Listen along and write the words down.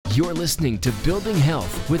You're listening to Building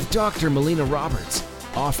Health with Dr. Melina Roberts,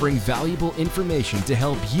 offering valuable information to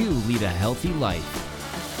help you lead a healthy life.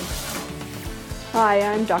 Hi,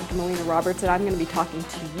 I'm Dr. Melina Roberts, and I'm going to be talking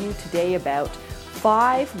to you today about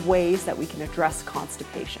 5 ways that we can address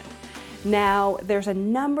constipation. Now, there's a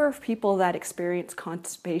number of people that experience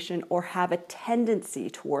constipation or have a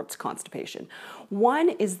tendency towards constipation. One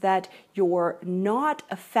is that you're not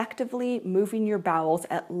effectively moving your bowels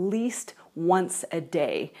at least once a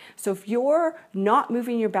day. So if you're not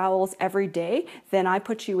moving your bowels every day, then I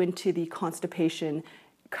put you into the constipation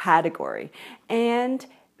category. And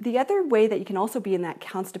the other way that you can also be in that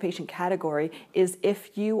constipation category is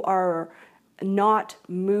if you are not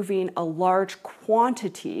moving a large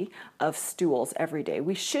quantity of stools every day.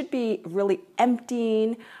 We should be really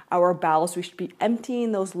emptying our bowels. We should be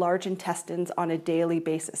emptying those large intestines on a daily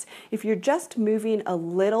basis. If you're just moving a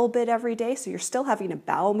little bit every day, so you're still having a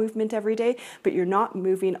bowel movement every day, but you're not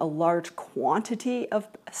moving a large quantity of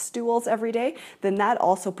stools every day, then that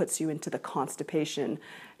also puts you into the constipation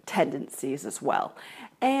tendencies as well.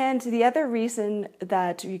 And the other reason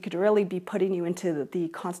that you could really be putting you into the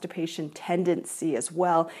constipation tendency as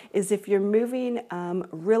well is if you're moving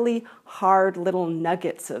really hard little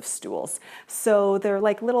nuggets of stools. So they're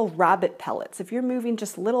like little rabbit pellets. If you're moving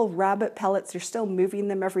just little rabbit pellets, you're still moving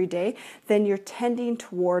them every day, then you're tending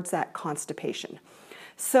towards that constipation.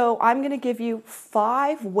 So I'm going to give you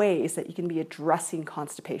 5 ways that you can be addressing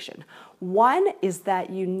constipation. One is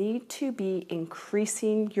that you need to be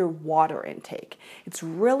increasing your water intake. It's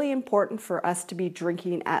really important for us to be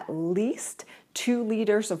drinking at least 2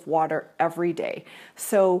 liters of water every day.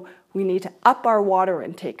 So we need to up our water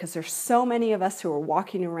intake because there's so many of us who are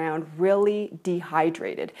walking around really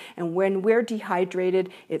dehydrated. And when we're dehydrated,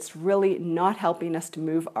 it's really not helping us to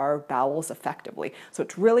move our bowels effectively. So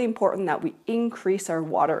it's really important that we increase our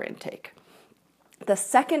water intake. The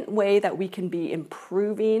second way that we can be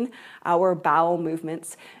improving our bowel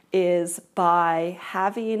movements is by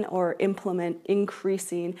having or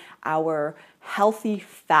increasing our healthy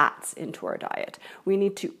fats into our diet. We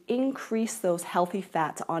need to increase those healthy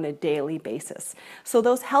fats on a daily basis. So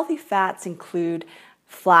those healthy fats include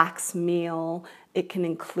flax meal, it can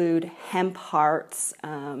include hemp hearts,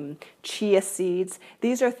 chia seeds.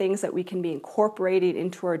 These are things that we can be incorporating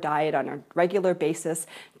into our diet on a regular basis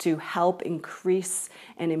to help increase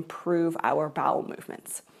and improve our bowel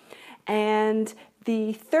movements. And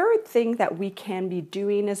the third thing that we can be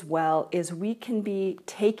doing as well is we can be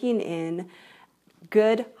taking in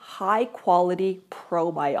good, high quality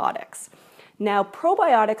probiotics. Now,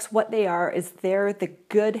 probiotics, what they are is they're the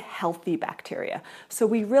good, healthy bacteria. So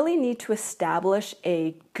we really need to establish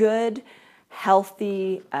a good,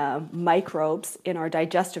 healthy microbes in our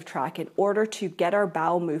digestive tract in order to get our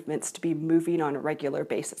bowel movements to be moving on a regular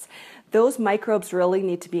basis. Those microbes really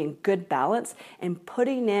need to be in good balance, and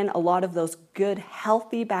putting in a lot of those good,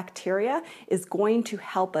 healthy bacteria is going to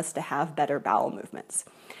help us to have better bowel movements.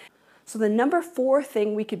 So the number 4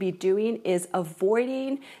 thing we could be doing is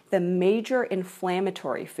avoiding the major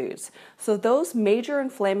inflammatory foods. So those major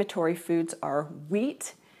inflammatory foods are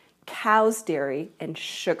wheat, cow's dairy, and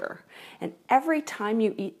sugar. And every time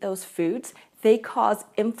you eat those foods, they cause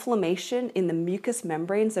inflammation in the mucous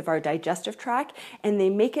membranes of our digestive tract, and they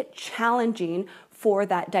make it challenging for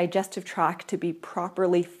that digestive tract to be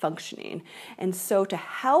properly functioning. And so to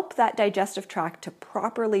help that digestive tract to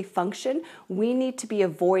properly function, we need to be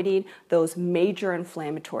avoiding those major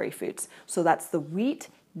inflammatory foods. So that's the wheat,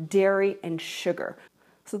 dairy, and sugar.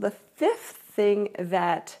 So the 5th thing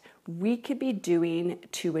that we could be doing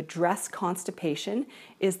to address constipation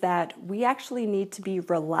is that we actually need to be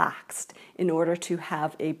relaxed in order to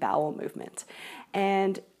have a bowel movement.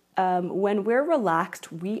 And when we're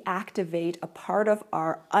relaxed, we activate a part of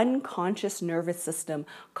our unconscious nervous system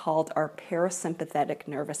called our parasympathetic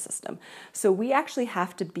nervous system. So we actually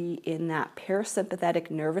have to be in that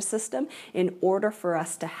parasympathetic nervous system in order for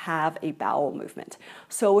us to have a bowel movement.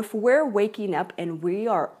 So if we're waking up and we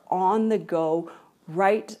are on the go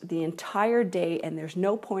right the entire day and there's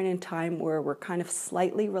no point in time where we're kind of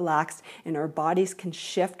slightly relaxed and our bodies can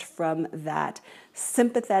shift from that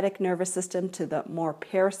sympathetic nervous system to the more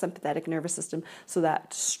parasympathetic nervous system, so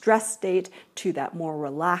that stress state to that more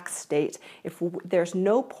relaxed state. If there's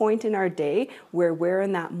no point in our day where we're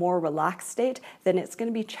in that more relaxed state, then it's going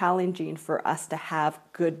to be challenging for us to have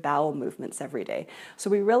good bowel movements every day. So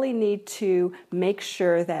we really need to make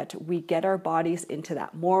sure that we get our bodies into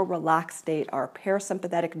that more relaxed state, our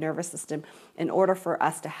parasympathetic nervous system, in order for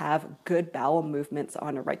us to have good bowel movements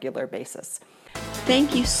on a regular basis.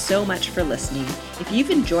 Thank you so much for listening. If you've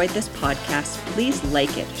enjoyed this podcast, please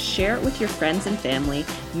like it, share it with your friends and family,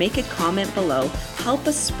 make a comment below, help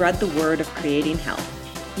us spread the word of creating health.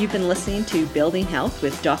 You've been listening to Building Health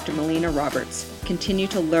with Dr. Melina Roberts. Continue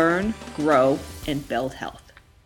to learn, grow, and build health.